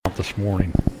this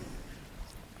morning.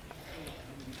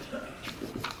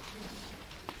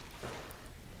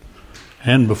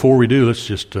 And before we do, let's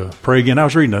just pray again. I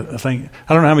was reading a thing.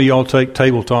 I don't know how many of y'all take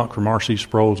Table Talk from R.C.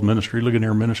 Sproul's ministry, Look in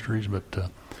Their Ministries,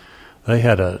 but they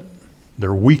had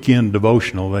their weekend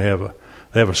devotional. They have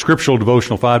a scriptural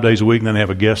devotional 5 days a week, and then they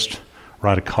have a guest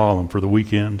write a column for the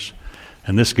weekends.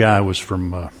 And this guy was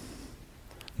from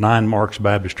 9 Marks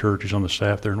Baptist Church. He's on the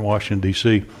staff there in Washington,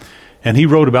 D.C. And he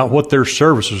wrote about what their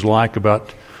service was like,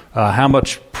 about how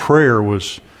much prayer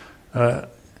was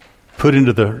put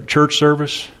into the church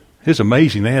service. It's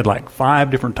amazing. They had like 5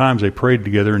 different times they prayed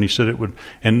together, and he said it would,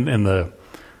 and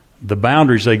the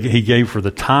boundaries he gave for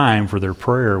the time for their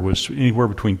prayer was anywhere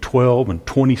between 12 and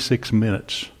 26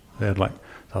 minutes. They had like,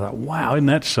 I thought, wow, isn't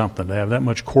that something to have that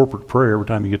much corporate prayer every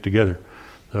time you get together?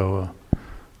 So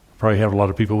probably have a lot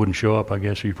of people wouldn't show up, I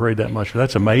guess, if you prayed that much. But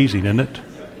that's amazing, isn't it?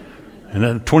 And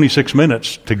then 26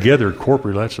 minutes together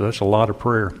corporately, that's a lot of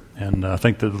prayer. And I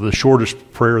think that the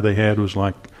shortest prayer they had was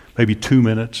like maybe 2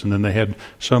 minutes, and then they had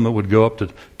some that would go up to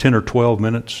 10 or 12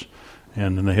 minutes,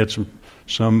 and then they had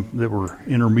some that were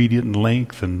intermediate in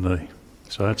length, and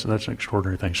so that's an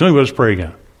extraordinary thing. So anyway, let's pray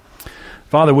again.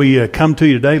 Father, we come to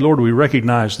you today. Lord, we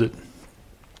recognize that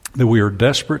we are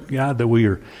desperate, God, that we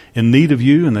are in need of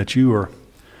you, and that you are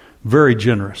very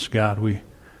generous, God. We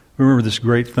remember this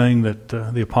great thing that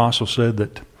the apostle said,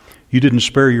 that you didn't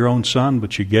spare your own son,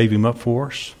 but you gave him up for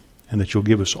us, and that you'll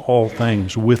give us all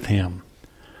things with him.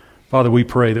 Father, we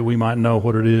pray that we might know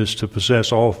what it is to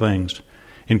possess all things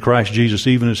in Christ Jesus,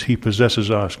 even as he possesses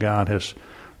us. God has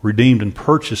redeemed and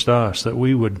purchased us, that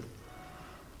we would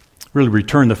really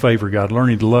return the favor, God,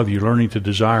 learning to love you, learning to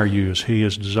desire you as he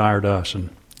has desired us, and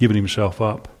given himself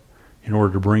up in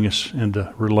order to bring us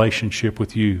into relationship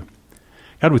with you.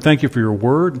 God, we thank you for your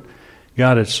word.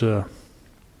 God, it's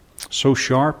so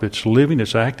sharp, it's living,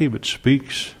 it's active, it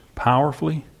speaks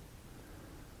powerfully.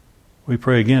 We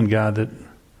pray again, God, that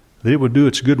it would do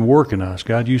its good work in us.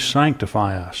 God, you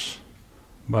sanctify us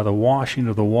by the washing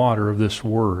of the water of this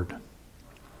word.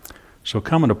 So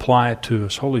come and apply it to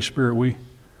us. Holy Spirit,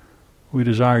 we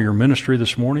desire your ministry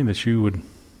this morning, that you would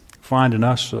find in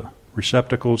us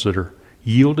receptacles that are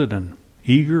yielded and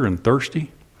eager and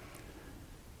thirsty.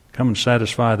 Come and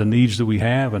satisfy the needs that we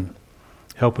have and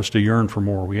help us to yearn for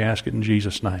more. We ask it in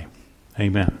Jesus' name.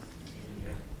 Amen.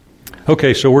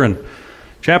 Okay, so we're in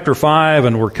chapter 5,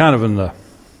 and we're kind of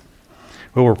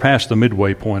we're past the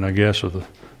midway point, I guess, of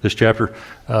this chapter.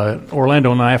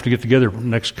 Orlando and I have to get together the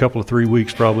next couple of 3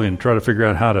 weeks probably and try to figure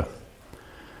out how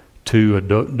to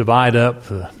divide up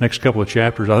the next couple of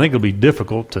chapters. I think it'll be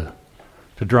difficult to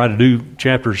try to do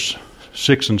chapters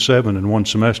 6 and 7 in one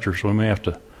semester, so we may have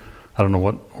to, I don't know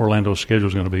what Orlando's schedule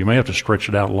is going to be. We may have to stretch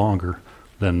it out longer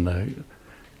than,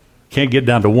 can't get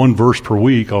down to one verse per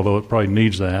week, although it probably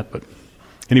needs that. But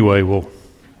anyway, we'll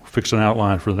fix an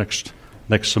outline for the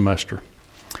next semester.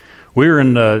 We're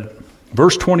in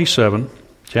verse 27,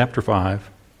 chapter 5.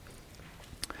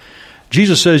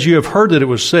 Jesus says, "You have heard that it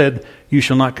was said, 'You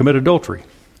shall not commit adultery.'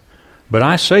 But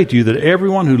I say to you that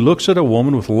everyone who looks at a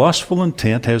woman with lustful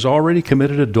intent has already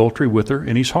committed adultery with her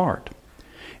in his heart.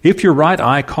 If your right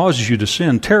eye causes you to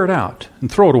sin, tear it out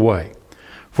and throw it away.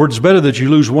 For it is better that you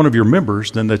lose one of your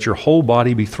members than that your whole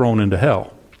body be thrown into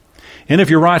hell. And if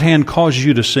your right hand causes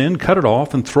you to sin, cut it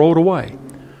off and throw it away.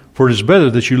 For it is better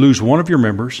that you lose one of your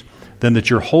members than that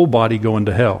your whole body go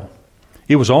into hell.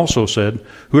 It was also said,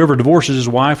 'Whoever divorces his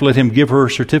wife, let him give her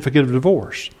a certificate of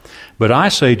divorce.' But I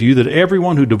say to you that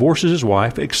everyone who divorces his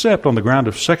wife, except on the ground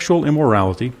of sexual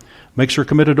immorality, makes her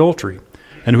commit adultery.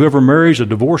 And whoever marries a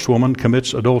divorced woman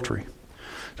commits adultery."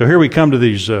 So here we come to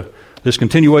this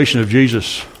continuation of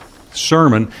Jesus'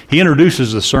 sermon. He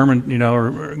introduces the sermon,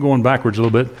 going backwards a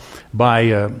little bit,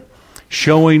 by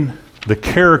showing the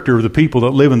character of the people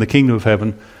that live in the kingdom of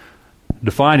heaven,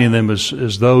 defining them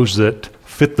as those that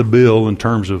fit the bill in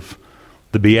terms of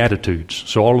the Beatitudes.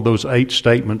 So all of those 8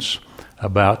 statements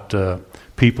about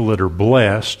people that are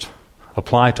blessed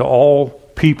apply to all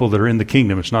people that are in the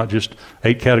kingdom. It's not just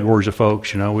 8 categories of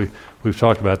folks. We've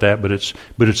talked about that, but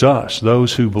it's us,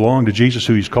 those who belong to Jesus,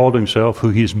 who he's called himself, who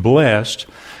he's blessed.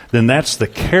 Then that's the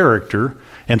character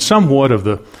and somewhat of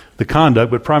the conduct,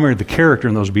 but primarily the character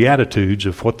in those Beatitudes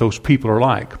of what those people are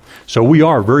like. So we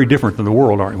are very different than the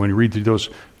world, aren't we? When you read through those,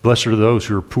 blessed are those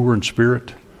who are poor in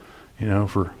spirit,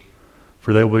 for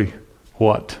they'll be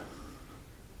what?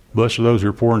 Blessed are those who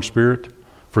are poor in spirit,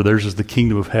 for theirs is the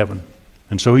kingdom of heaven.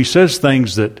 And so he says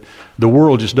things that the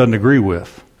world just doesn't agree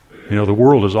with. The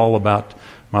world is all about,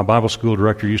 my Bible school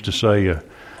director used to say,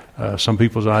 some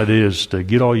people's idea is to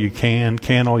get all you can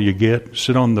all you get,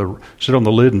 sit on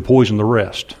the lid and poison the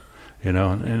rest.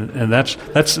 And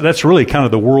that's really kind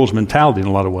of the world's mentality in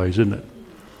a lot of ways, isn't it?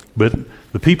 But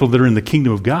the people that are in the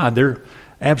kingdom of God, they're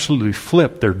absolutely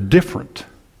flipped. They're different.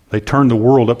 They turn the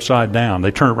world upside down.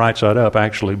 They turn it right side up,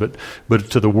 actually. But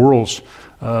to the world's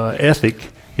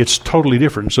ethic, it's totally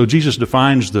different. So Jesus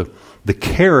defines the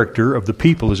character of the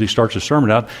people as he starts his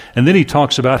sermon out. And then he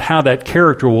talks about how that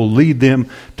character will lead them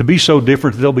to be so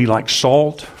different that they'll be like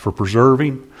salt for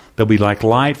preserving. They'll be like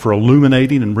light for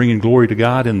illuminating and bringing glory to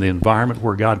God in the environment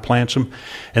where God plants them.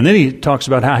 And then he talks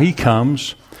about how he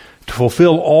comes to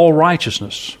fulfill all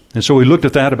righteousness. And so we looked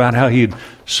at that about how he had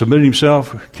submitted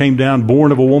himself, came down,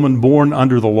 born of a woman, born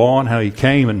under the law, and how he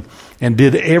came and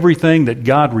did everything that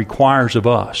God requires of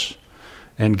us.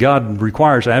 And God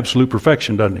requires absolute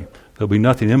perfection, doesn't he? There'll be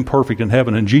nothing imperfect in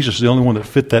heaven. And Jesus is the only one that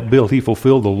fit that bill. He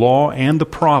fulfilled the law and the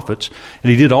prophets. And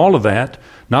he did all of that,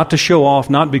 not to show off,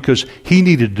 not because he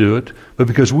needed to do it, but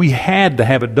because we had to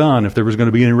have it done if there was going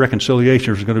to be any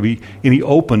reconciliation, if there was going to be any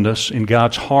openness in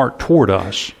God's heart toward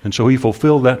us. And so he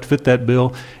fulfilled that, fit that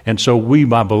bill. And so we,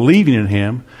 by believing in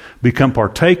him, become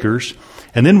partakers.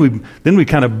 And then we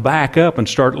kind of back up and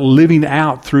start living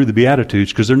out through the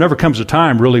Beatitudes, because there never comes a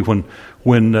time really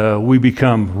when we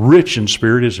become rich in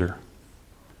spirit, is there?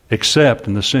 Except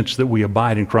in the sense that we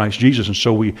abide in Christ Jesus, and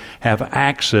so we have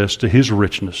access to his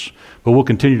richness. But we'll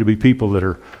continue to be people that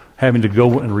are having to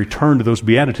go and return to those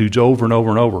Beatitudes over and over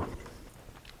and over.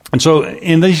 And so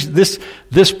in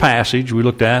this passage we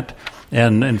looked at,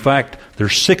 and in fact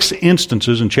there's 6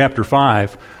 instances in chapter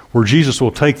 5 where Jesus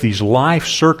will take these life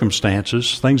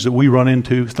circumstances, things that we run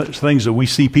into, things that we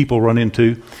see people run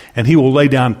into, and he will lay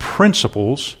down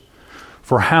principles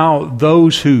for how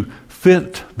those who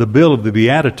fit the bill of the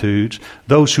Beatitudes,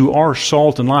 those who are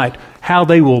salt and light, how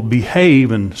they will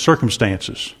behave in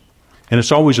circumstances. And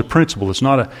it's always a principle. It's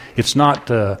not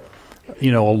a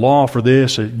law for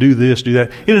this, do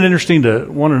that. Isn't it interesting to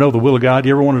want to know the will of God?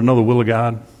 You ever want to know the will of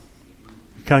God?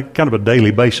 Kind of a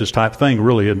daily basis type thing,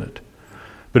 really, isn't it?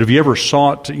 But have you ever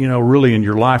sought, really in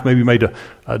your life, maybe made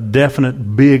a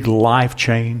definite big life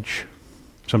change?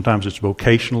 Sometimes it's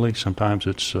vocationally, sometimes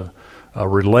it's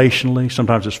relationally,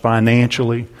 sometimes it's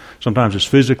financially, sometimes it's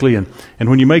physically. And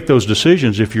when you make those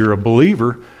decisions, if you're a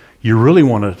believer, you really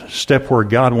want to step where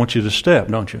God wants you to step,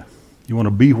 don't you? You want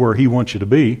to be where he wants you to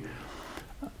be.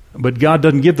 But God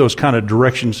doesn't give those kind of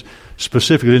directions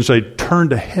specifically. He didn't say, turn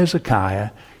to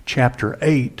Hezekiah chapter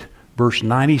 8, verse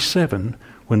 97,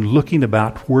 when looking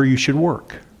about where you should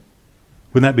work.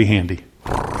 Wouldn't that be handy?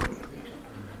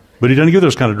 But he doesn't give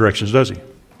those kind of directions, does he?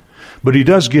 But he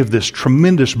does give this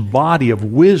tremendous body of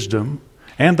wisdom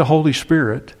and the Holy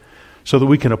Spirit so that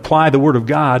we can apply the Word of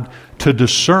God to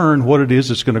discern what it is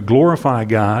that's going to glorify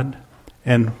God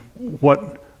and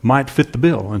what might fit the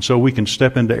bill. And so we can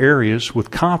step into areas with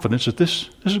confidence that this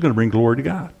is going to bring glory to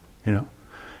God,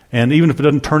 And even if it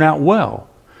doesn't turn out well,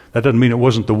 that doesn't mean it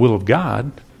wasn't the will of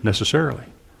God necessarily.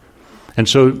 And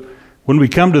so when we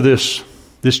come to this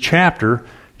chapter,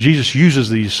 Jesus uses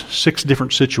these 6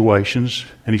 different situations,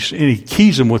 and he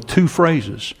keys them with 2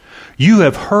 phrases. You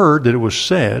have heard that it was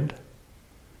said,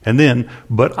 and then,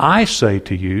 but I say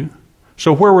to you.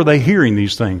 So where were they hearing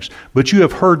these things? But you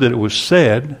have heard that it was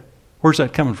said. Where's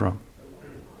that coming from?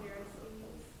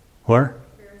 Where?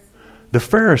 The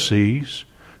Pharisees,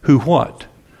 who what?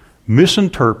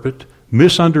 Misinterpret,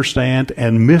 misunderstand,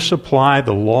 and misapply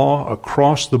the law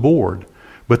across the board.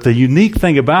 But the unique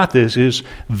thing about this is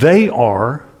they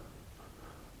are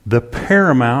the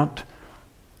paramount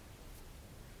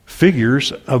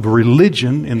figures of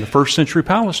religion in the first century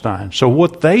Palestine. So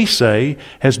what they say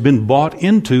has been bought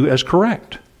into as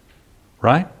correct,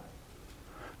 right?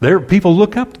 People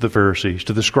look up to the Pharisees,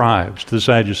 to the scribes, to the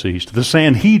Sadducees, to the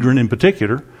Sanhedrin in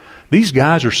particular. These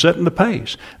guys are setting the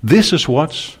pace. This is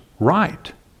what's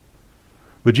right.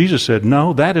 But Jesus said,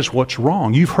 no, that is what's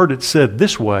wrong. You've heard it said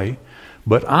this way,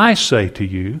 but I say to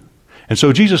you. And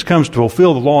so Jesus comes to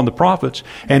fulfill the law and the prophets,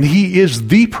 and he is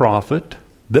the prophet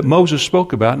that Moses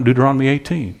spoke about in Deuteronomy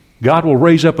 18. God will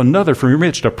raise up another from your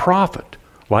midst, a prophet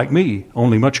like me,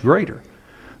 only much greater.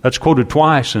 That's quoted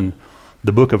twice in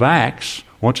the book of Acts,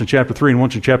 once in chapter 3 and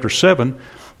once in chapter 7,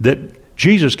 that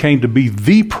Jesus came to be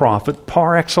the prophet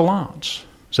par excellence.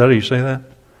 Is that how you say that?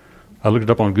 I looked it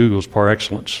up on Google's par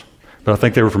excellence, but I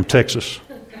think they were from Texas.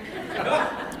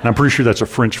 And I'm pretty sure that's a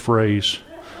French phrase.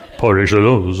 Par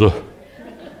excellence.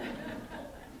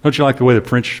 Don't you like the way the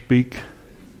French speak?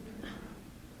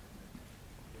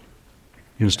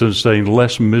 Instead of saying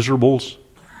less miserables,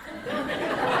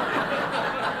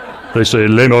 they say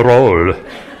les moraux.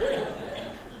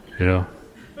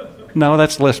 No,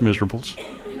 that's less miserables.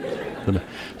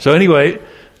 So anyway,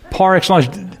 par excellence,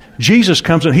 Jesus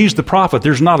comes and He's the prophet.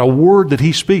 There's not a word that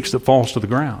He speaks that falls to the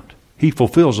ground. He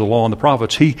fulfills the law and the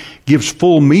prophets. He gives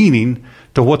full meaning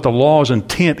to what the law's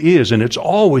intent is, and it's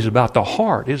always about the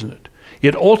heart, isn't it?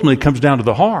 It ultimately comes down to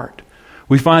the heart.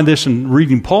 We find this in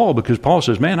reading Paul, because Paul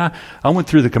says, man, I went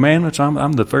through the commandments.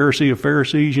 I'm the Pharisee of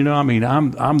Pharisees,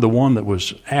 I'm the one that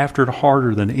was after it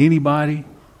harder than anybody.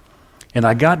 And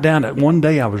I got down to, one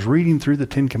day I was reading through the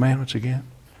 10 Commandments again,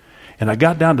 and I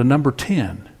got down to number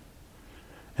 10,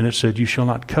 and it said, you shall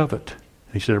not covet.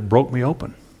 And he said, it broke me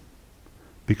open,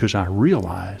 because I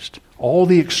realized all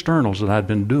the externals that I'd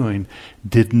been doing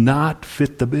did not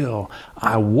fit the bill.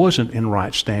 I wasn't in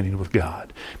right standing with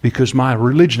God, because my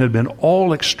religion had been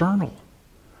all external.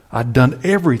 I'd done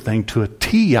everything to a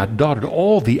T. I'd dotted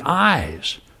all the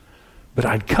I's, but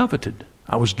I'd coveted.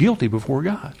 I was guilty before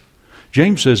God.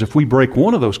 James says if we break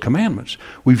one of those commandments,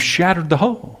 we've shattered the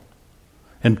whole.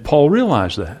 And Paul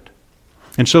realized that.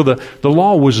 And so the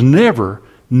law was never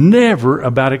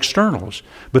about externals.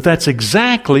 But that's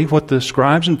exactly what the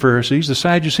scribes and Pharisees, the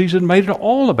Sadducees, had made it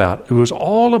all about. It was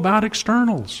all about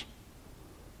externals.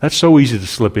 That's so easy to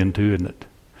slip into, isn't it?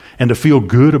 And to feel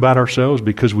good about ourselves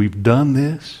because we've done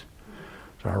this.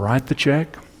 So I write the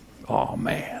check. Oh,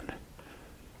 man.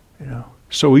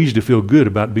 So easy to feel good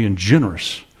about being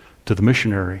generous to the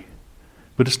missionary.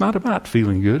 But it's not about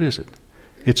feeling good, is it?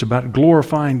 It's about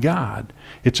glorifying God.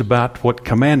 It's about what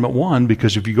commandment 1,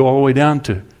 because if you go all the way down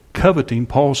to coveting,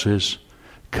 Paul says,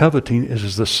 coveting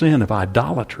is the sin of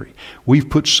idolatry. We've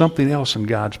put something else in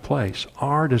God's place.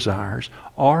 Our desires,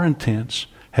 our intents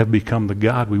have become the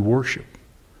God we worship.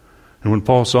 And when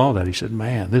Paul saw that, he said,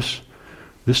 man, this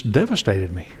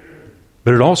devastated me.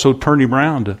 But it also turned him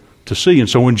around to see. And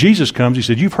so when Jesus comes, he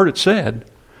said, you've heard it said,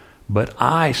 but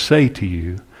I say to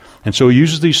you. And so he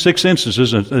uses these 6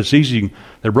 instances, and it's easy.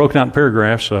 They're broken out in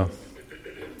paragraphs. We're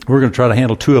going to try to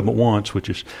handle 2 of them at once,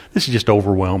 this is just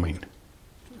overwhelming.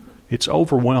 It's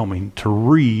overwhelming to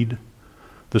read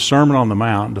the Sermon on the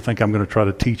Mount and to think I'm going to try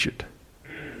to teach it.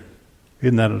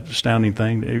 Isn't that an astounding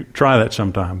thing? Try that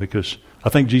sometime, because I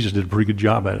think Jesus did a pretty good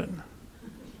job at it.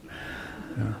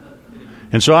 Yeah.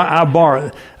 And so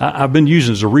I've been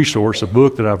using as a resource a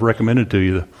book that I've recommended to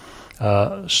you,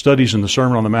 Studies in the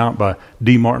Sermon on the Mount by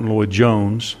D. Martin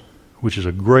Lloyd-Jones, which is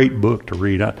a great book to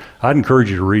read. I'd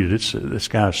encourage you to read it. This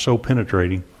guy is so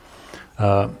penetrating.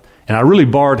 And I really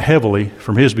borrowed heavily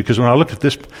from his, because when I looked at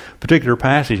this particular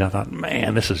passage, I thought,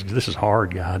 man, this is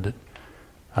hard, God.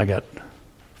 I got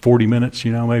 40 minutes,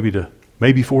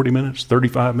 maybe 40 minutes,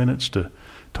 35 minutes to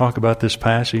talk about this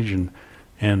passage,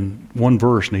 and one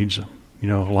verse needs a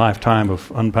lifetime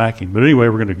of unpacking. But anyway,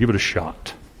 we're going to give it a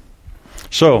shot.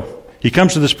 So he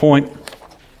comes to this point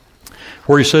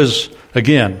where he says,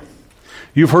 again,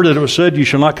 you've heard that it was said, you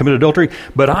shall not commit adultery.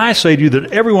 But I say to you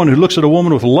that everyone who looks at a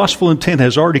woman with lustful intent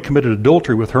has already committed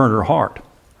adultery with her in her heart.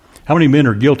 How many men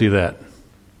are guilty of that?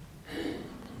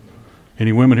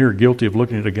 Any women here are guilty of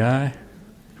looking at a guy?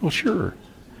 Well, sure.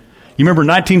 You remember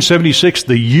 1976,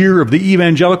 the year of the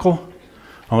evangelical?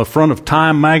 On the front of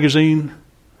Time magazine,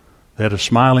 they had a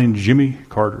smiling Jimmy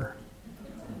Carter.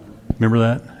 Remember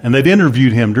that? And they'd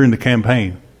interviewed him during the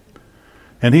campaign.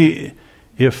 And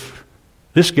if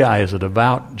this guy is a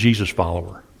devout Jesus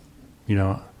follower, you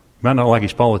might not like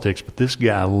his politics, but this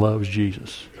guy loves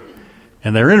Jesus.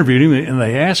 And they're interviewing him, and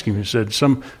they asked him, he said,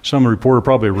 some reporter,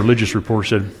 probably a religious reporter,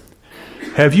 said,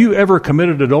 have you ever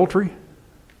committed adultery?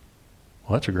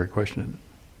 Well, that's a great question, isn't it?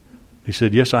 He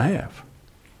said, yes, I have.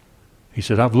 He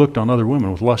said, I've looked on other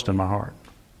women with lust in my heart.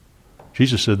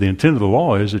 Jesus said, the intent of the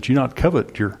law is that you not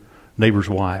covet your neighbor's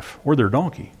wife or their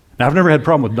donkey. Now, I've never had a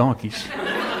problem with donkeys.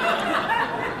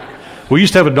 We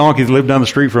used to have a donkey that lived down the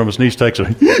street from us, and he takes a,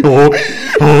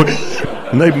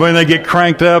 and when they get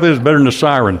cranked up, it's better than a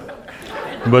siren.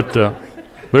 But at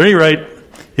any rate,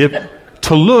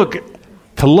 to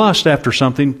lust after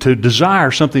something, to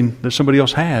desire something that somebody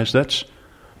else has, that's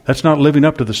not living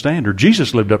up to the standard.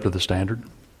 Jesus lived up to the standard.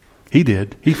 He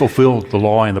did. He fulfilled the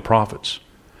law and the prophets.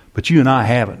 But you and I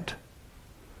haven't.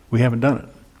 We haven't done it.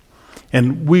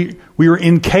 And we are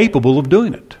incapable of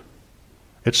doing it.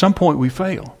 At some point we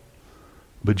fail.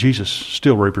 But Jesus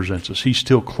still represents us. He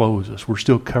still clothes us. We're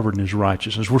still covered in His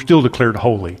righteousness. We're still declared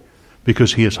holy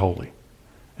because He is holy.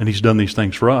 And He's done these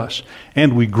things for us.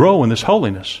 And we grow in this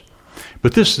holiness.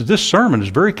 But this sermon is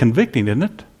very convicting, isn't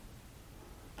it?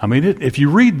 I mean, if you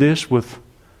read this with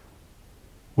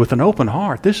an open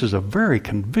heart, this is a very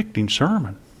convicting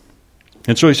sermon.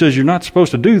 And so he says, you're not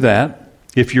supposed to do that.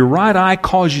 If your right eye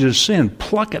causes you to sin,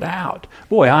 pluck it out.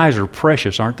 Boy, eyes are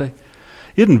precious, aren't they?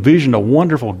 Isn't vision a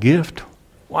wonderful gift?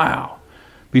 Wow.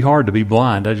 be hard to be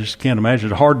blind. I just can't imagine.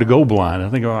 It's hard to go blind. I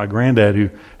think of my granddad who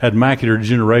had macular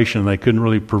degeneration and they couldn't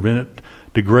really prevent it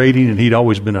degrading, and he'd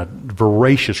always been a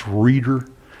voracious reader,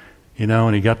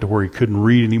 and he got to where he couldn't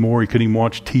read anymore. He couldn't even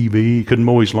watch TV. He couldn't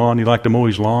mow his lawn. He liked to mow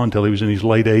his lawn until he was in his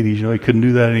late 80s. He couldn't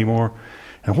do that anymore.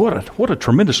 And what a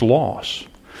tremendous loss.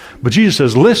 But Jesus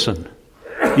says, listen,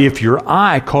 if your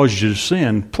eye causes you to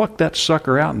sin, pluck that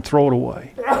sucker out and throw it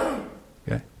away.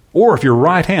 Okay? Or if your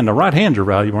right hand, now right hands are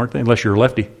valuable, aren't they? Unless you're a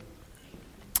lefty.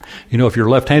 If you're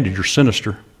left-handed, you're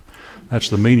sinister. That's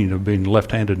the meaning of being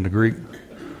left-handed in the Greek.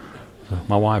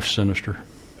 My wife's sinister.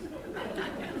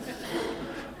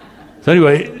 So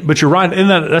anyway, but you're right,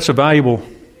 that's a valuable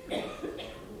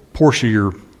portion of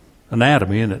your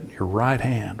anatomy, isn't it? Your right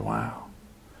hand, wow.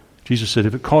 Jesus said,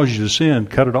 if it causes you to sin,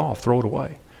 cut it off, throw it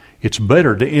away. It's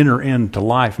better to enter into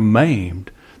life maimed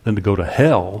than to go to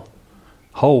hell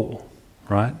whole,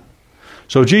 right?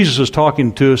 So Jesus is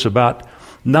talking to us about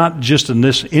not just in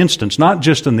this instance, not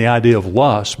just in the idea of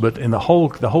lust, but in the whole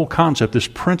concept, this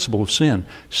principle of sin.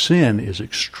 Sin is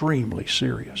extremely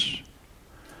serious.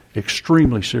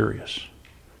 Extremely serious.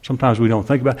 Sometimes we don't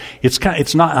think about it.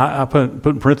 It's not. I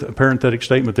put a parenthetic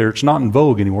statement there. It's not in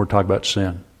vogue anymore to talk about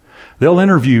sin. They'll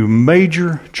interview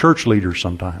major church leaders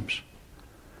sometimes,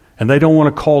 and they don't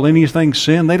want to call anything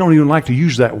sin. They don't even like to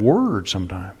use that word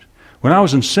sometimes. When I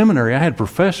was in seminary, I had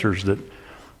professors that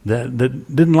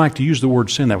didn't like to use the word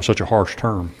sin. That was such a harsh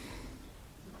term.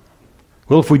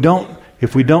 Well, if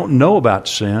we don't know about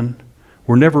sin,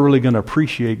 we're never really going to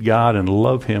appreciate God and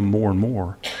love Him more and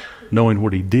more, knowing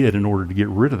what He did in order to get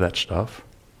rid of that stuff.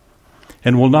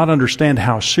 And we'll not understand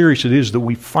how serious it is that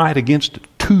we fight against it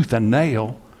tooth and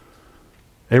nail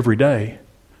every day,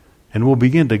 and we'll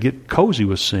begin to get cozy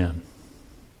with sin.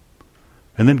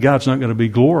 And then God's not going to be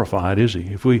glorified, is He?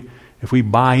 If we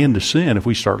buy into sin, if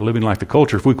we start living like the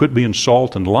culture, if we quit being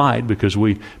salt and light because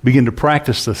we begin to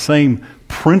practice the same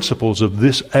principles of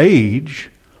this age,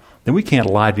 then we can't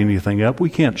light anything up.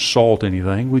 We can't salt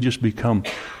anything. We just become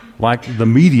like the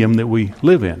medium that we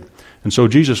live in. And so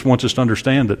Jesus wants us to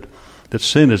understand that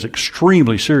sin is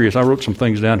extremely serious. I wrote some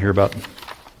things down here about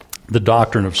the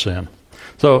doctrine of sin.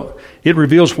 So it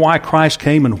reveals why Christ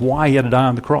came and why He had to die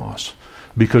on the cross.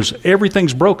 Because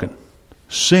everything's broken.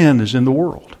 Sin is in the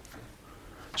world.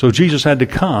 So Jesus had to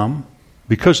come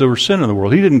because there was sin in the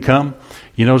world. He didn't come,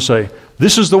 to say,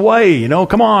 this is the way,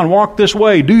 come on, walk this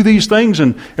way, do these things,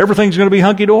 and everything's going to be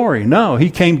hunky-dory. No,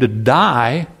 He came to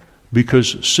die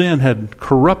because sin had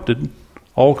corrupted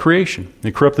all creation.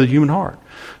 It corrupted the human heart.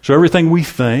 So everything we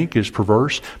think is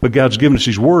perverse, but God's given us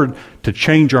His Word to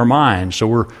change our minds. So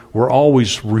we're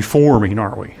always reforming,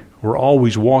 aren't we? We're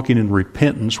always walking in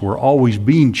repentance. We're always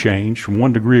being changed from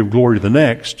one degree of glory to the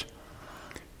next.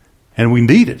 And we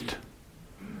need it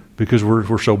because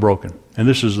we're so broken. And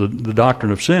this is the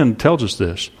doctrine of sin tells us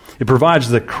this. It provides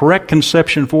the correct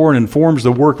conception for and informs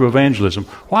the work of evangelism.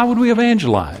 Why would we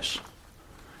evangelize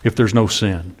if there's no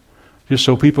sin? Just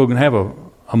so people can have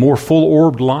a more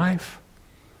full-orbed life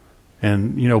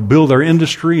and, build their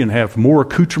industry and have more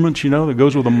accoutrements, that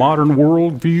goes with a modern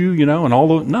world view, and all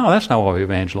those. No, that's not why we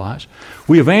evangelize.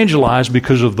 We evangelize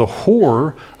because of the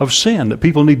horror of sin, that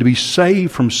people need to be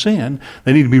saved from sin.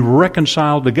 They need to be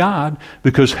reconciled to God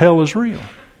because hell is real.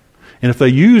 And if they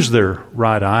use their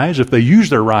right eyes, if they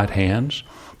use their right hands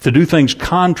to do things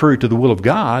contrary to the will of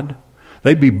God,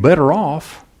 they'd be better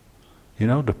off,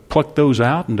 to pluck those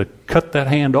out and to cut that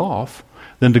hand off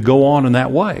than to go on in that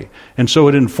way. And so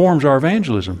it informs our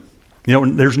evangelism.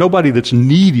 There's nobody that's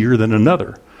needier than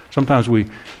another. Sometimes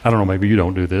I don't know, maybe you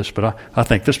don't do this, but I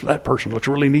think that person looks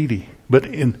really needy. But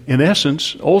in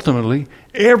essence, ultimately,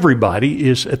 everybody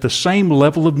is at the same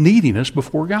level of neediness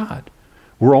before God.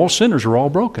 We're all sinners, we're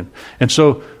all broken. And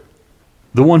so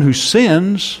the one who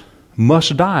sins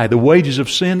must die. The wages of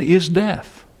sin is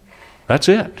death. That's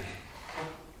it.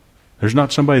 There's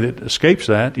not somebody that escapes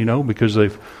that, because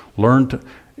they've learned to,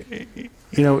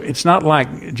 it's not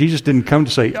like Jesus didn't come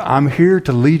to say, I'm here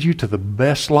to lead you to the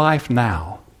best life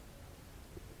now.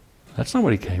 That's not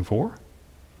what He came for.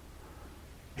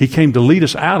 He came to lead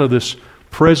us out of this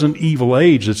present evil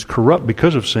age that's corrupt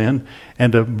because of sin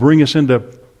and to bring us into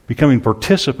becoming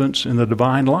participants in the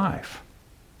divine life.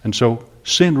 And so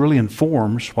sin really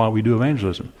informs why we do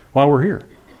evangelism, why we're here.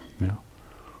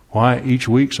 Why each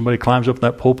week somebody climbs up in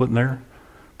that pulpit in there,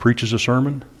 preaches a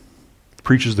sermon,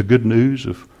 preaches the good news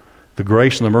of the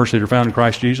grace and the mercy that are found in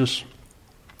Christ Jesus.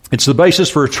 It's the basis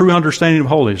for a true understanding of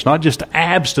holiness, not just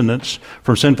abstinence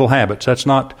from sinful habits. That's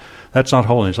not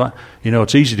holiness.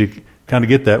 It's easy to kind of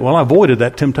get that. Well, I avoided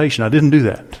that temptation. I didn't do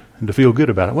that. And to feel good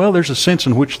about it. Well, there's a sense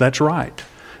in which that's right.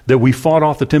 That we fought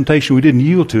off the temptation. We didn't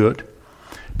yield to it.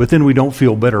 But then we don't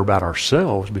feel better about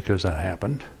ourselves because that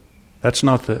happened. That's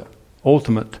not the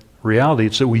ultimate reality.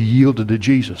 It's that we yielded to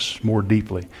Jesus more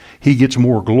deeply. He gets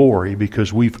more glory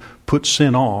because we've put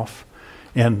sin off.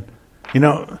 And,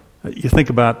 you think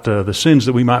about the sins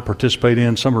that we might participate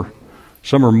in. Some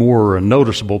are more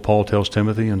noticeable, Paul tells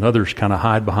Timothy, and others kind of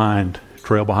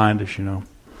trail behind us,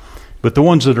 But the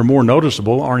ones that are more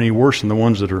noticeable aren't any worse than the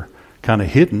ones that are kind of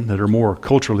hidden, that are more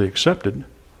culturally accepted.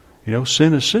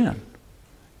 Sin is sin.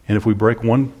 And if we break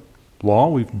one law,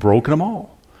 we've broken them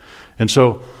all. And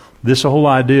so this whole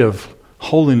idea of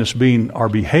holiness being our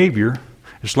behavior,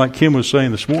 it's like Kim was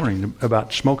saying this morning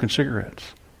about smoking cigarettes.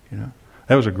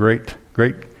 That was a great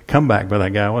comeback by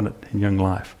that guy, wasn't it, in Young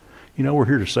Life? We're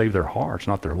here to save their hearts,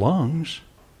 not their lungs.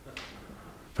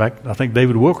 In fact, I think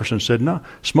David Wilkerson said, no,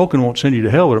 smoking won't send you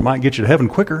to hell, but it might get you to heaven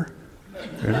quicker.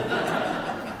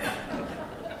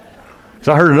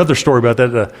 So I heard another story about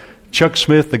that. Chuck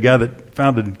Smith, the guy that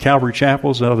founded Calvary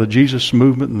Chapels out of the Jesus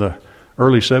movement in the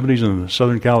early 70s in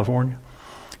Southern California,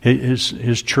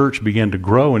 his church began to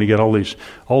grow, and he got all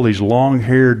these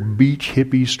long-haired beach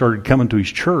hippies started coming to his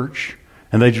church,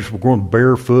 and they just were going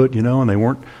barefoot, and they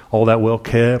weren't all that well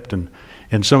kept. And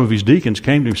some of his deacons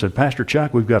came to him and said, Pastor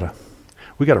Chuck, we got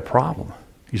a problem.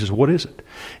 He says, what is it?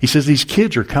 He says, these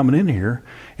kids are coming in here,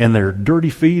 and their dirty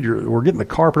feet, we're getting the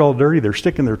carpet all dirty. They're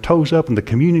sticking their toes up in the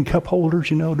communion cup holders,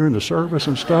 during the service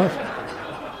and stuff.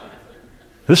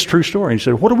 This is a true story. He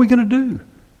said, what are we going to do?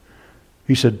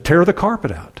 He said, tear the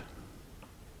carpet out.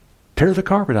 Tear the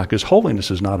carpet out, because holiness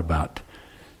is not about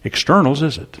externals,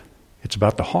 is it? It's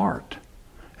about the heart.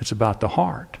 It's about the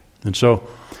heart. And so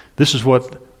this is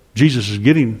what Jesus is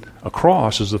getting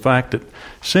across, is the fact that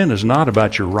sin is not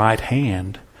about your right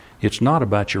hand. It's not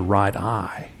about your right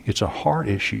eye. It's a heart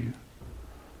issue.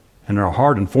 And our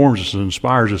heart informs us and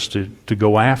inspires us to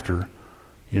go after,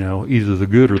 either the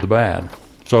good or the bad.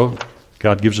 So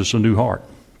God gives us a new heart.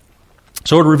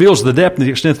 So it reveals the depth and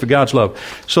the extent of God's love.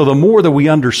 So the more that we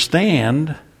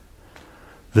understand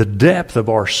the depth of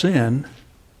our sin,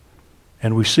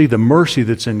 and we see the mercy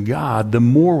that's in God, the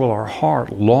more will our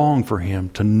heart long for Him,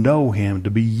 to know Him,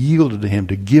 to be yielded to Him,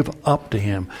 to give up to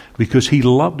Him, because He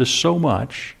loved us so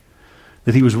much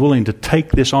that He was willing to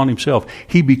take this on Himself.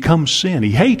 He becomes sin.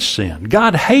 He hates sin.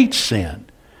 God hates sin.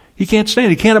 He can't stand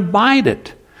it. He can't abide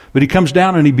it. But He comes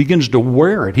down and He begins to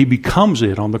wear it. He becomes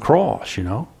it on the cross,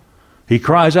 He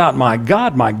cries out, my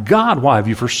God, why have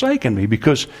you forsaken me?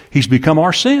 Because He's become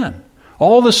our sin.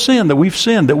 All the sin that we've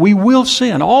sinned, that we will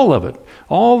sin, all of it,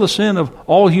 all the sin of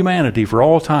all humanity for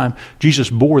all time, Jesus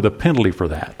bore the penalty for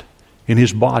that in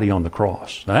His body on the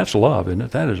cross. Now, that's love, isn't it?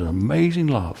 That is an amazing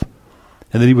love.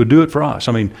 And that He would do it for us.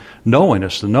 Knowing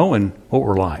us, knowing what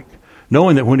we're like.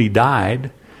 Knowing that when He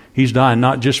died, He's dying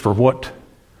not just for what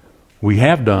we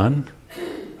have done.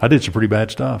 I did some pretty bad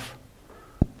stuff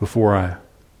before I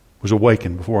was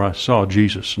awakened, before I saw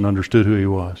Jesus and understood who He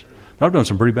was. But I've done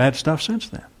some pretty bad stuff since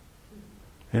then.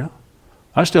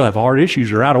 I still have heart issues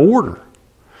that are out of order.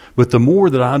 But the more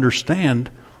that I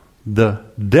understand the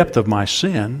depth of my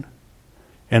sin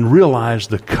and realize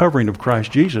the covering of Christ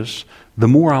Jesus, the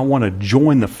more I want to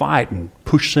join the fight and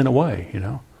push sin away,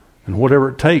 and whatever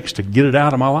it takes to get it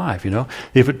out of my life,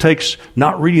 If it takes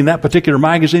not reading that particular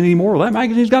magazine anymore, well, that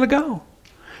magazine's got to go.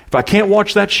 If I can't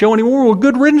watch that show anymore, well,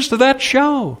 good riddance to that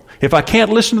show. If I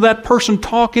can't listen to that person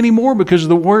talk anymore because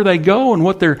of where they go and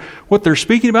what they're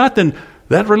speaking about, then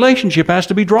that relationship has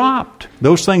to be dropped.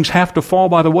 Those things have to fall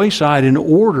by the wayside in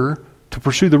order to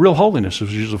pursue the real holiness,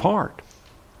 which is of heart.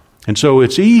 And so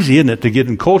it's easy, isn't it, to get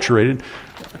enculturated.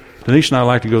 Denise and I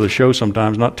like to go to the show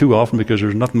sometimes, not too often because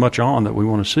there's nothing much on that we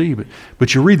want to see.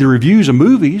 But you read the reviews of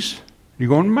movies, you're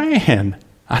going, man,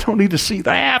 I don't need to see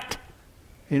that,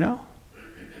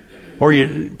 Or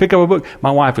you pick up a book.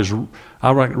 My wife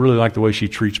I really like the way she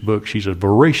treats books. She's a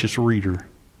voracious reader.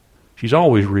 She's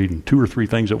always reading 2 or 3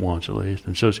 things at once at least.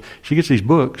 And so she gets these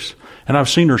books. And I've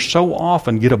seen her so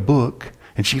often get a book.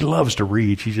 And she loves to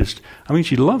read. She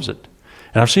loves it.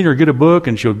 And I've seen her get a book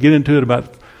and she'll get into it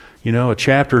about, a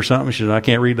chapter or something. She says, I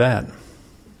can't read that.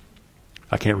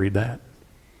 I can't read that.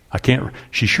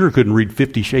 She sure couldn't read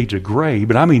 50 Shades of Grey.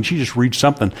 But she just reads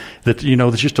something that,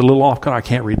 that's just a little off color. I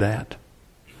can't read that.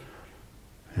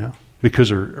 Because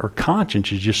her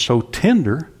conscience is just so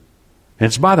tender. And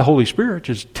it's by the Holy Spirit.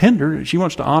 It's tender. She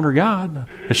wants to honor God.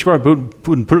 And she probably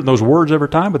wouldn't put it in those words every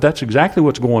time, but that's exactly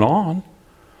what's going on.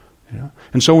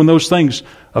 And so when those things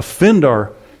offend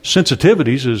our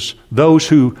sensitivities, as those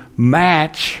who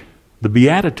match the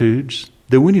Beatitudes,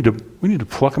 that we need to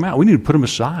pluck them out. We need to put them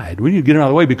aside. We need to get them out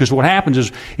of the way, because what happens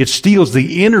is it steals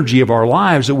the energy of our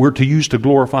lives that we're to use to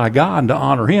glorify God and to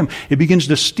honor Him. It begins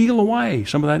to steal away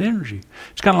some of that energy.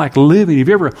 It's kind of like living. Have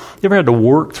you ever had to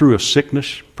work through a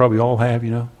sickness? Probably all have,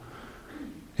 you know.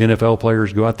 NFL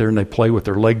players go out there and they play with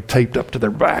their leg taped up to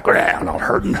their back. I'm not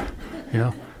hurting, you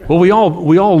know. Well, we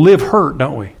all live hurt,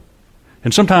 don't we?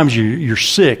 And sometimes you're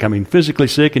sick. I mean, physically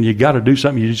sick, and you got to do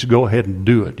something. You just go ahead and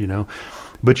do it, you know.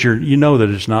 But you know that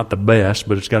it's not the best,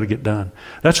 but it's got to get done.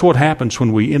 That's what happens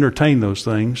when we entertain those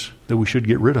things that we should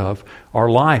get rid of. Our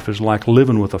life is like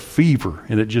living with a fever,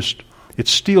 and it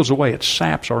steals away. It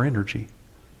saps our energy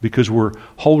because we're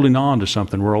holding on to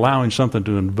something. We're allowing something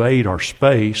to invade our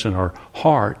space and our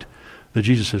heart that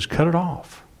Jesus says, cut it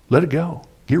off. Let it go.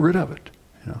 Get rid of it.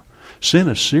 You know, sin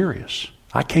is serious.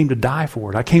 I came to die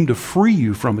for it. I came to free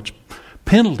you from its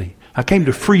penalty. I came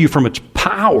to free you from its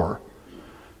power.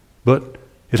 But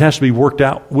it has to be worked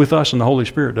out with us and the Holy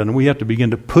Spirit, and we have to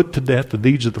begin to put to death the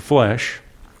deeds of the flesh.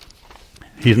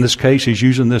 In this case, he's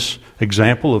using this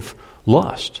example of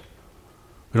lust.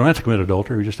 We don't have to commit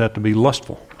adultery. We just have to be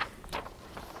lustful.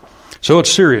 So it's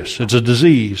serious. It's a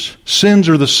disease. Sins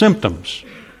are the symptoms.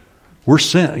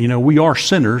 We are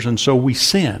sinners, and so we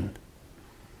sin.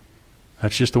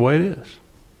 That's just the way it is.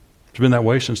 It's been that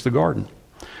way since the garden.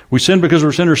 We sin because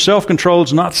we're sinners. Self-control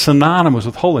is not synonymous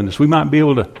with holiness. We might be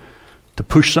able to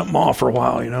push something off for a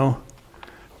while, you know.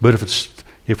 But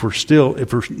if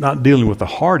we're not dealing with the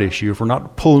heart issue, if we're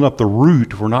not pulling up the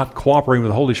root, if we're not cooperating with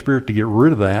the Holy Spirit to get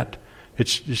rid of that,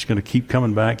 it's just going to keep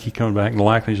coming back, and the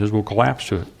likelihood is we'll collapse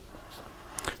to it.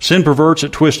 Sin perverts,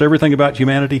 it twists everything about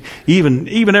humanity,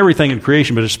 even everything in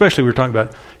creation, but especially we're talking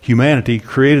about humanity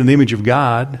created in the image of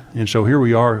God, and so here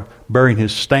we are bearing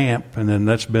His stamp, and then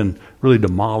that's been really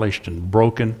demolished and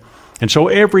broken. And so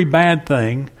every bad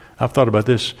thing, I've thought about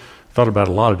this, thought about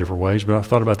it a lot of different ways, but I've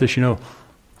thought about this, you know,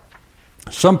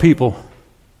 some people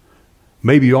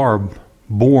maybe are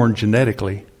born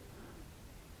genetically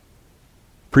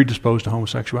predisposed to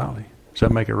homosexuality. Does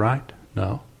that make it right?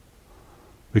 No.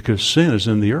 Because sin is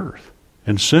in the earth.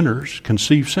 And sinners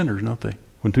conceive sinners, don't they?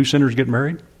 When two sinners get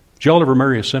married. Did y'all ever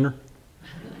marry a sinner?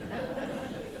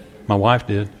 My wife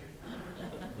did.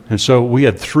 And so we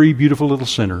had 3 beautiful little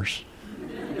sinners.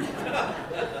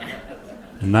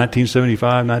 In 1975,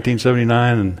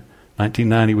 1979, and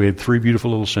 1990, we had 3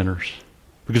 beautiful little sinners.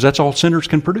 Because that's all sinners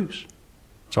can produce.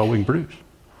 That's all we can produce.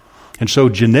 And so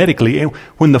genetically,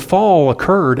 when the fall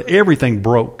occurred, everything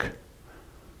broke.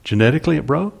 Genetically, it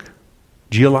broke.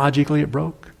 Geologically, it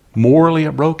broke. Morally,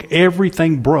 it broke.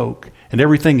 Everything broke. And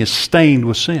everything is stained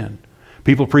with sin.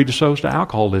 People predisposed to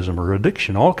alcoholism or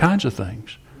addiction, all kinds of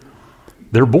things.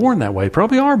 They're born that way.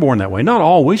 Probably are born that way. Not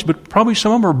always, but probably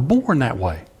some of them are born that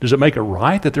way. Does it make it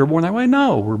right that they're born that way?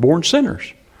 No, we're born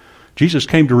sinners. Jesus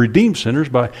came to redeem sinners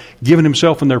by giving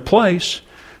Himself in their place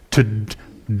to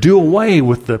do away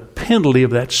with the penalty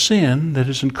of that sin that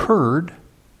is incurred,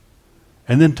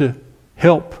 and then to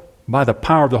help by the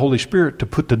power of the Holy Spirit to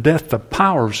put to death the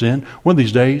power of sin. One of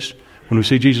these days, when we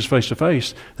see Jesus face to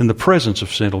face, then the presence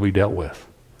of sin will be dealt with.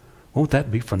 Won't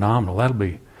that be phenomenal? That'll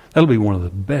be one of the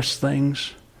best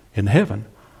things in heaven,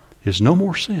 is no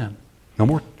more sin.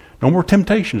 No more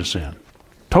temptation to sin.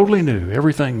 Totally new.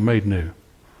 Everything made new.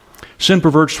 Sin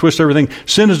perverts, twists everything.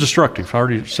 Sin is destructive. I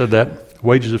already said that.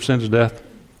 Wages of sin is death.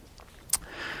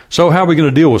 So how are we going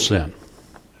to deal with sin?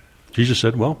 Jesus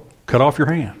said, well, cut off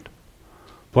your hand.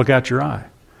 Pluck out your eye.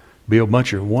 Be a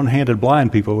bunch of one-handed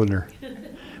blind people in there.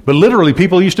 But literally,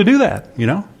 people used to do that, you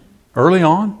know. Early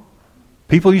on,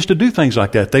 people used to do things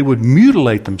like that. They would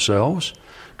mutilate themselves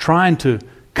trying to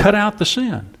cut out the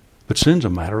sin. But sin's a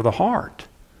matter of the heart.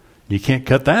 You can't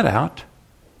cut that out.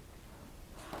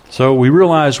 So we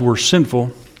realize we're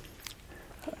sinful.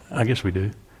 I guess we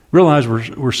do. Realize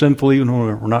we're sinful even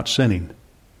when we're not sinning.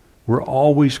 We're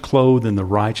always clothed in the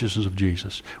righteousness of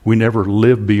Jesus. We never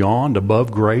live beyond,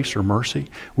 above grace or mercy.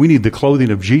 We need the clothing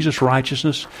of Jesus'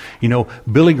 righteousness. You know,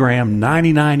 Billy Graham,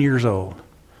 99 years old,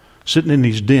 sitting in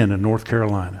his den in North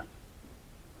Carolina.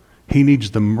 He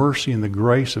needs the mercy and the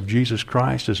grace of Jesus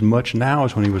Christ as much now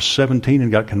as when he was 17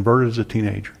 and got converted as a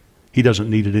teenager. He doesn't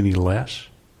need it any less.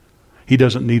 He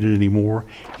doesn't need it any more.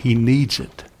 He needs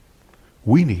it.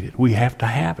 We need it. We have to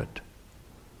have it.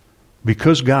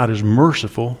 Because God is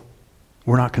merciful,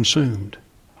 we're not consumed.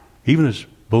 Even as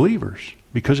believers,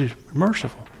 because He's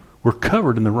merciful. We're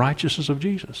covered in the righteousness of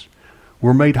Jesus.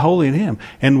 We're made holy in Him.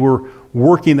 And we're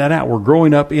working that out. We're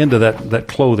growing up into that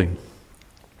clothing.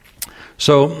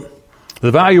 So,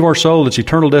 the value of our soul, its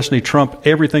eternal destiny, trump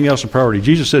everything else in priority.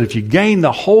 Jesus said, if you gain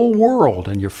the whole world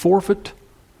and you forfeit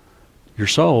your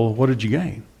soul, what did you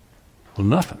gain? Well,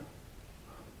 nothing.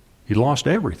 He lost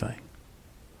everything.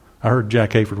 I heard Jack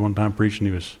Hayford one time preaching.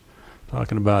 He was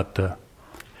talking about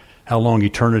how long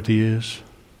eternity is.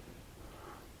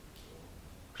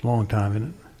 It's a long time,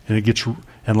 isn't it?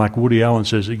 And like Woody Allen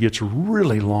says, it gets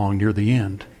really long near the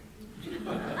end.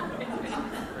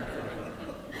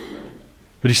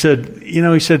 But he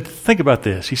said, think about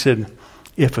this. He said,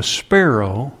 if a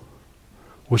sparrow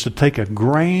was to take a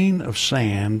grain of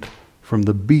sand from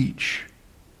the beach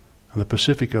of the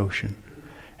Pacific Ocean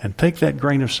and take that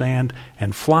grain of sand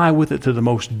and fly with it to the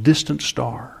most distant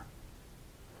star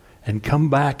and come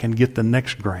back and get the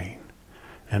next grain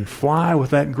and fly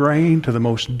with that grain to the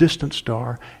most distant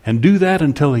star and do that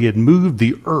until he had moved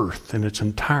the earth in its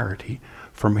entirety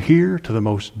from here to the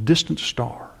most distant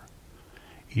star,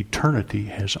 eternity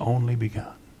has only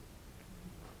begun.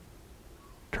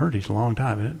 Eternity's a long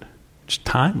time, isn't it? It's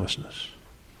timelessness.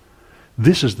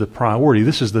 This is the priority.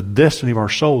 This is the destiny of our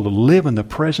soul, to live in the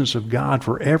presence of God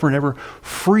forever and ever,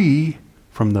 free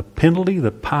from the penalty,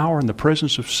 the power, and the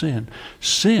presence of sin.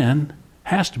 Sin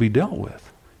has to be dealt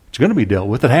with. It's going to be dealt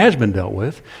with. It has been dealt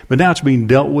with. But now it's being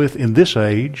dealt with in this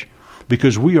age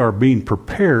because we are being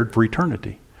prepared for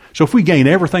eternity. So if we gain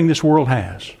everything this world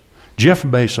has, Jeff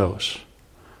Bezos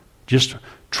just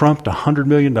trumped $100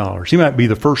 million. He might be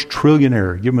the first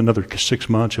trillionaire. Give him another 6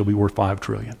 months, he'll be worth $5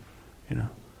 trillion. You know.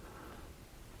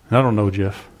 And I don't know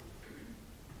Jeff.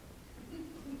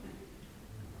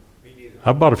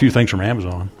 I bought a few things from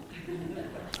Amazon.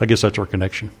 I guess that's our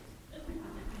connection.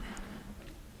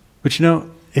 But you know,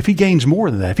 if he gains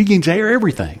more than that, if he gains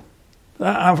everything,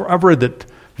 I've read that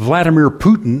Vladimir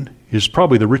Putin is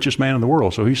probably the richest man in the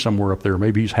world, so he's somewhere up there.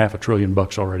 Maybe he's $500 billion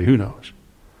already. Who knows?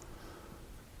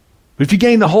 But if you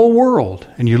gain the whole world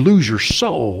and you lose your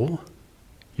soul,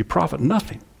 you profit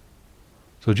nothing.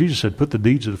 So Jesus said, put the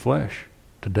deeds of the flesh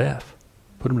to death.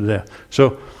 Put them to death.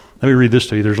 So let me read this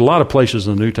to you. There's a lot of places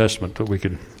in the New Testament that we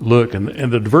could look, and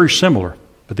they're very similar.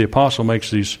 But the apostle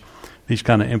makes these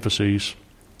kind of emphases.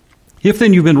 If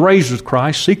then you've been raised with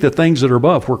Christ, seek the things that are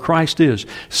above, where Christ is,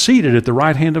 seated at the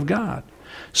right hand of God.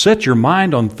 Set your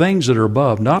mind on things that are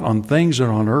above, not on things that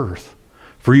are on earth.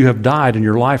 For you have died, and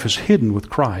your life is hidden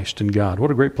with Christ in God. What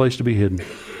a great place to be hidden.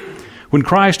 When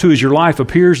Christ, who is your life,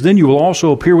 appears, then you will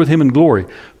also appear with him in glory.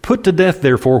 Put to death,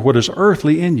 therefore, what is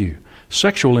earthly in you: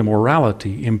 sexual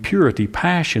immorality, impurity,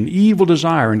 passion, evil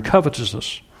desire, and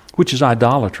covetousness, which is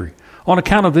idolatry. On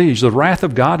account of these, the wrath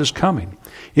of God is coming.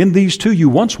 In these too you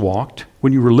once walked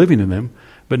when you were living in them,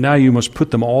 but now you must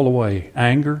put them all away: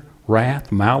 anger,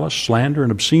 wrath, malice, slander,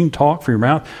 and obscene talk from your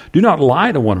mouth. Do not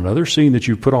lie to one another, seeing that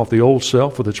you've put off the old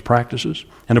self with its practices,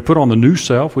 and have put on the new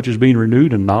self, which is being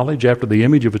renewed in knowledge after the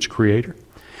image of its Creator.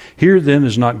 Here then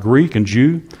is not Greek and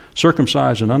Jew,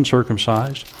 circumcised and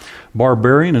uncircumcised,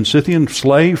 barbarian and Scythian,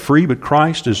 slave, free, but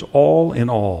Christ is all in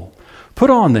all. Put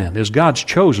on then, as God's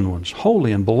chosen ones,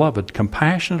 holy and beloved,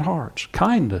 compassionate hearts,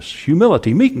 kindness,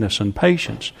 humility, meekness, and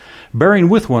patience, bearing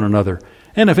with one another,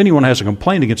 and if anyone has a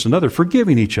complaint against another,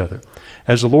 forgiving each other.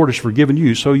 As the Lord has forgiven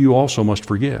you, so you also must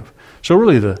forgive. So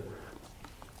really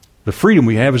the freedom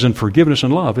we have is in forgiveness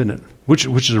and love, isn't it? Which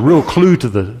is a real clue to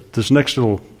this next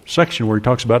little section where he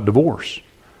talks about divorce.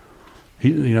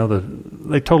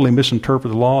 They totally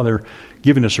misinterpret the law. They're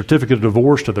giving a certificate of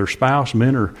divorce to their spouse.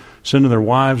 Men are sending their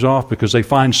wives off because they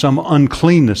find some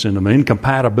uncleanness in them,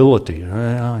 incompatibility.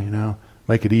 Well,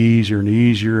 make it easier and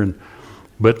easier.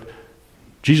 But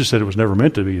Jesus said it was never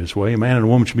meant to be this way. A man and a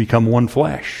woman should become one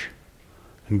flesh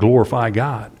and glorify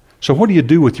God. So what do you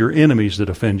do with your enemies that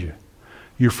offend you?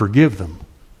 You forgive them.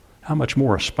 How much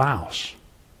more a spouse?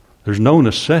 There's no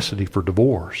necessity for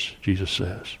divorce, Jesus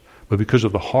says. But because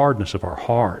of the hardness of our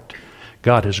heart,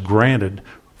 God has granted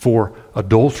for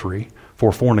adultery,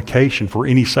 for fornication, for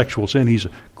any sexual sin, He's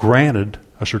granted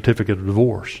a certificate of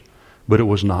divorce. But it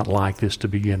was not like this to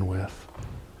begin with.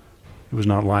 It was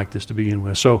not like this to begin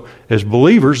with. So as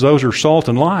believers, those are salt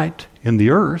and light in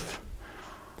the earth.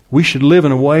 We should live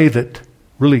in a way that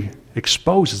really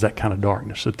exposes that kind of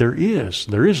darkness, that there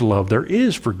is love, there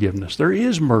is forgiveness, there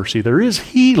is mercy, there is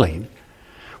healing.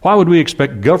 Why would we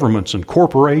expect governments and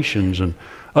corporations and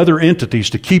other entities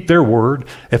to keep their word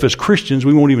if as Christians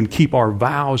we won't even keep our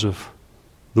vows of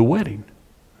the wedding?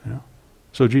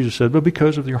 So Jesus said, but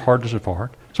because of your hardness of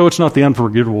heart. So it's not the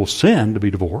unforgivable sin to be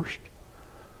divorced,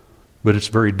 but it's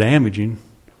very damaging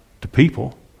to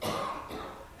people,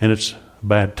 and it's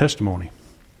bad testimony.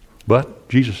 But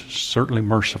Jesus is certainly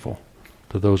merciful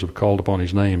to those who have called upon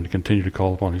His name, to continue to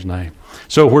call upon His name.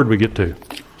 So where did we get to?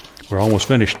 We're almost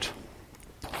finished.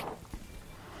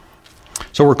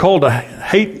 So we're called to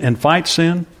hate and fight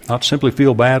sin, not simply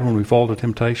feel bad when we fall to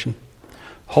temptation.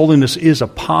 Holiness is a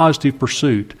positive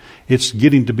pursuit. It's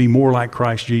getting to be more like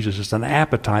Christ Jesus. It's an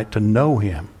appetite to know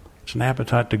Him. It's an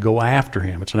appetite to go after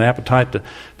Him. It's an appetite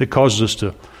that causes us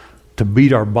to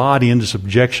beat our body into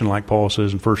subjection, like Paul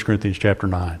says in 1 Corinthians chapter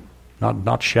 9.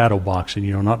 Not shadow boxing,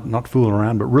 not fooling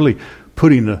around, but really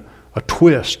putting a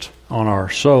twist on our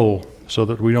soul so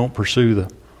that we don't pursue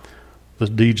the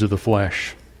deeds of the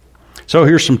flesh. So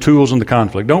here's some tools in the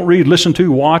conflict. Don't read, listen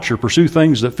to, watch, or pursue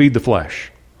things that feed the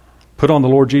flesh. Put on the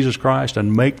Lord Jesus Christ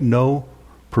and make no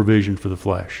provision for the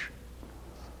flesh.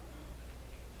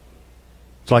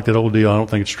 It's like that old deal. I don't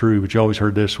think it's true, but you always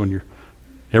heard this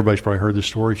everybody's probably heard this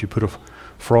story. If you put a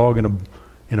frog in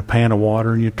a pan of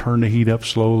water and you turn the heat up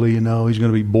slowly, he's going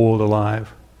to be boiled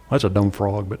alive. Well, that's a dumb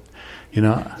frog, but I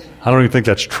don't even think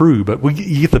that's true. But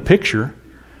you get the picture.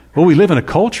 Well, we live in a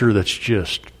culture that's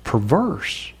just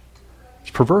perverse. It's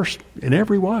perverse in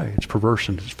every way. It's perverse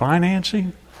in its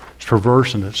financing. It's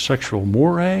perverse in its sexual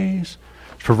mores.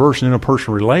 It's perverse in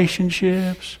interpersonal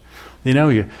relationships.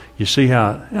 You see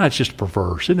how it's just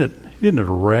perverse, isn't it? Isn't it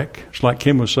a wreck? It's like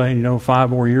Kim was saying, 5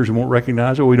 more years we won't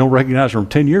recognize it. Well, we don't recognize it from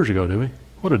 10 years ago, do we?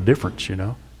 What a difference,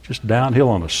 Just downhill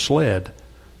on a sled.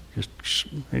 Just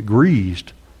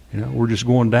greased. We're just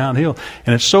going downhill.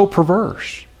 And it's so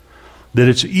perverse that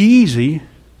it's easy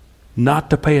not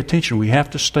to pay attention. We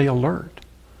have to stay alert.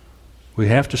 We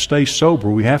have to stay sober.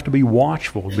 We have to be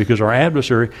watchful because our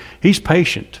adversary, he's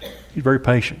patient. He's very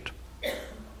patient.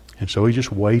 And so he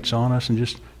just waits on us and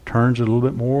just turns it a little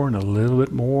bit more and a little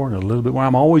bit more and a little bit more.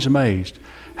 I'm always amazed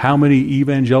how many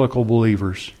evangelical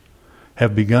believers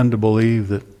have begun to believe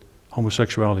that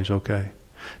homosexuality is okay.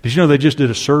 Did you know they just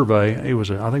did a survey? I think it was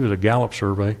a Gallup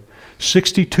survey.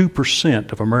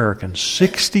 62% of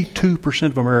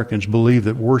Americans believe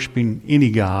that worshiping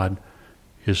any God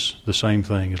is the same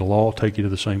thing. It'll all take you to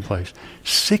the same place.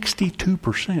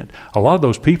 62%. A lot of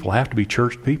those people have to be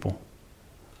church people.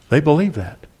 They believe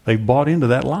that. They've bought into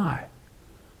that lie.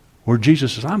 Where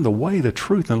Jesus says, I'm the way, the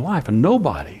truth, and life, and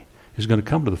nobody is going to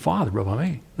come to the Father but by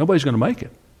me. Nobody's going to make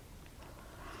it.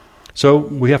 So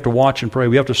we have to watch and pray.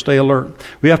 We have to stay alert.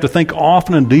 We have to think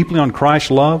often and deeply on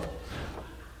Christ's love.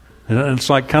 And it's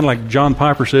kind of like John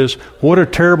Piper says, what a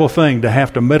terrible thing to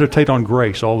have to meditate on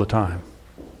grace all the time.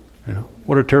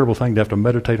 What a terrible thing to have to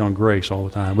meditate on grace all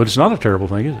the time. But it's not a terrible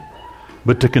thing, is it?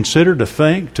 But to consider, to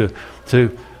think,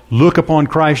 to look upon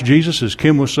Christ Jesus, as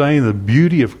Kim was saying, the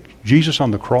beauty of Jesus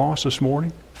on the cross this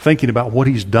morning, thinking about what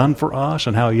He's done for us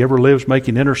and how He ever lives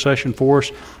making intercession for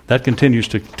us, that continues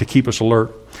to keep us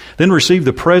alert. Then receive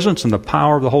the presence and the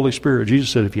power of the Holy Spirit. Jesus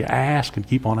said, if you ask and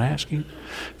keep on asking,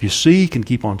 if you seek and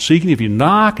keep on seeking, if you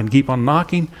knock and keep on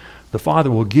knocking, the Father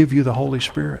will give you the Holy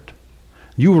Spirit.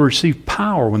 You will receive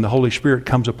power when the Holy Spirit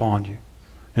comes upon you.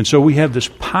 And so we have this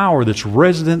power that's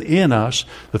resident in us,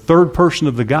 the third person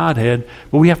of the Godhead,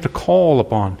 but we have to call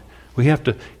upon. We have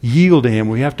to yield to Him.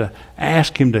 We have to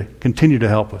ask Him to continue to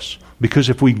help us. Because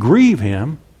if we grieve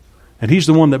Him, and He's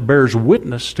the one that bears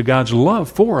witness to God's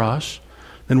love for us,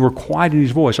 then we're quieting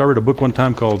His voice. I read a book one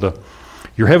time called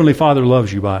Your Heavenly Father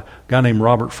Loves You by a guy named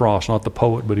Robert Frost, not the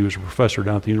poet, but he was a professor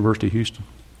down at the University of Houston.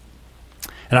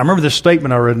 And I remember this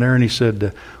statement I read in there, and he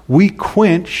said, we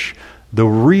quench the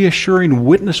reassuring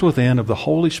witness within of the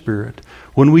Holy Spirit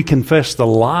when we confess the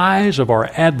lies of our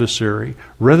adversary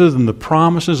rather than the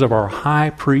promises of our high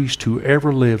priest who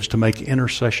ever lives to make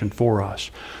intercession for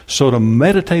us. So to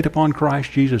meditate upon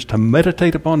Christ Jesus, to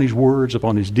meditate upon His words,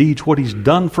 upon His deeds, what He's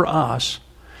done for us,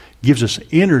 gives us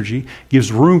energy,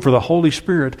 gives room for the Holy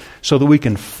Spirit so that we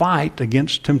can fight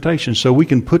against temptation, so we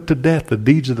can put to death the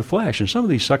deeds of the flesh. And some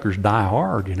of these suckers die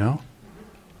hard,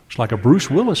 It's like a Bruce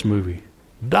Willis movie.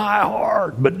 Die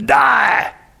hard, but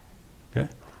die. Okay?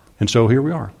 And so here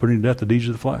we are, putting to death the deeds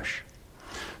of the flesh.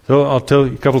 So I'll tell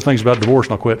you a couple of things about divorce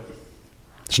and I'll quit.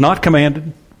 It's not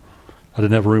commanded. I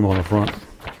didn't have room on the front.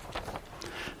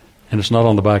 And it's not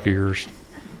on the back of yours.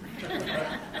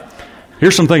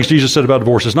 Here's some things Jesus said about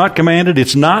divorce. It's not commanded.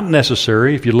 It's not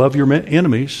necessary. If you love your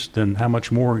enemies, then how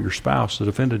much more your spouse that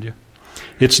offended you?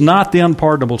 It's not the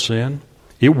unpardonable sin.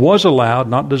 It was allowed,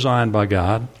 not designed by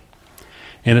God.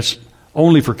 And it's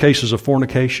only for cases of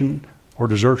fornication or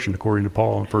desertion, according to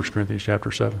Paul in 1 Corinthians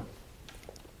chapter 7.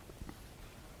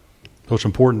 So it's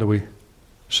important that we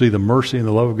see the mercy and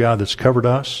the love of God that's covered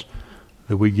us,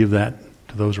 that we give that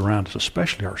to those around us,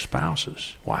 especially our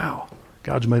spouses. Wow,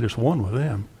 God's made us one with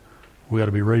them. We got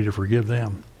to be ready to forgive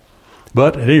them.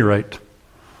 But at any rate,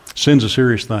 sin's a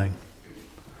serious thing.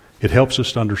 It helps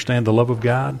us to understand the love of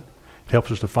God. It helps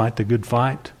us to fight the good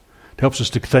fight. It helps us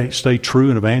to stay true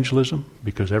in evangelism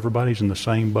because everybody's in the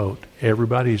same boat.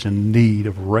 Everybody's in need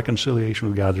of reconciliation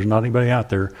with God. There's not anybody out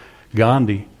there.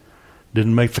 Gandhi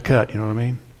Didn't make the cut, you know what I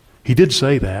mean? He did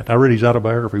say that. I read his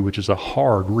autobiography, which is a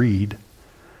hard read.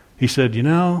 He said,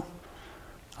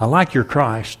 I like your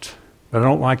Christ, but I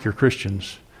don't like your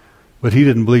Christians. But he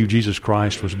didn't believe Jesus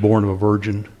Christ was born of a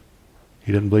virgin.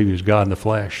 He didn't believe he was God in the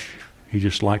flesh. He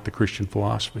just liked the Christian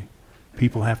philosophy.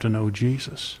 People have to know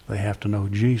Jesus. They have to know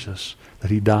Jesus,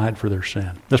 that he died for their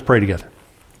sin. Let's pray together.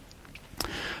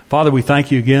 Father, we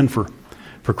thank you again for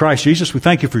Christ Jesus. We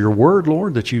thank you for your word,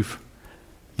 Lord, that you've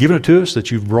given it to us,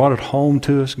 that you've brought it home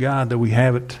to us, God, that we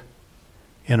have it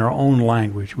in our own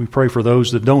language. We pray for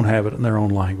those that don't have it in their own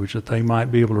language, that they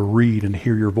might be able to read and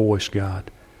hear your voice,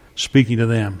 God, speaking to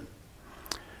them.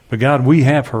 But God, we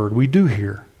have heard, we do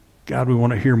hear. God, we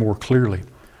want to hear more clearly.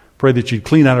 Pray that you'd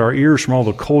clean out our ears from all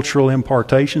the cultural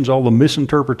impartations, all the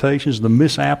misinterpretations, the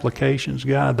misapplications,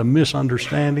 God, the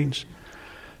misunderstandings.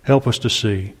 Help us to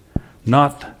see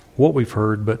not what we've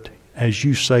heard, but as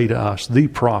you say to us, the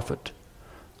prophet,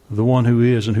 the one who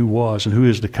is and who was and who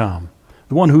is to come,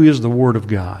 the one who is the Word of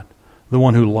God, the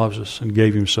one who loves us and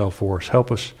gave himself for us.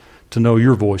 Help us to know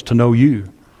your voice, to know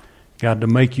you, God, to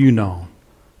make you known,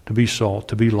 to be salt,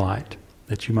 to be light,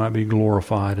 that you might be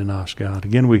glorified in us, God.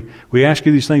 Again, we ask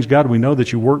you these things, God. We know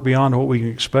that you work beyond what we can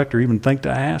expect or even think to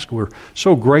ask. We're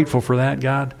so grateful for that,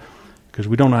 God, because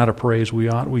we don't know how to pray as we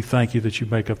ought. We thank you that you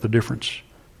make up the difference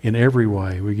in every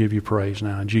way. We give you praise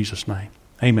now in Jesus' name.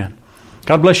 Amen.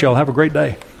 God bless you all. Have a great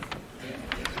day.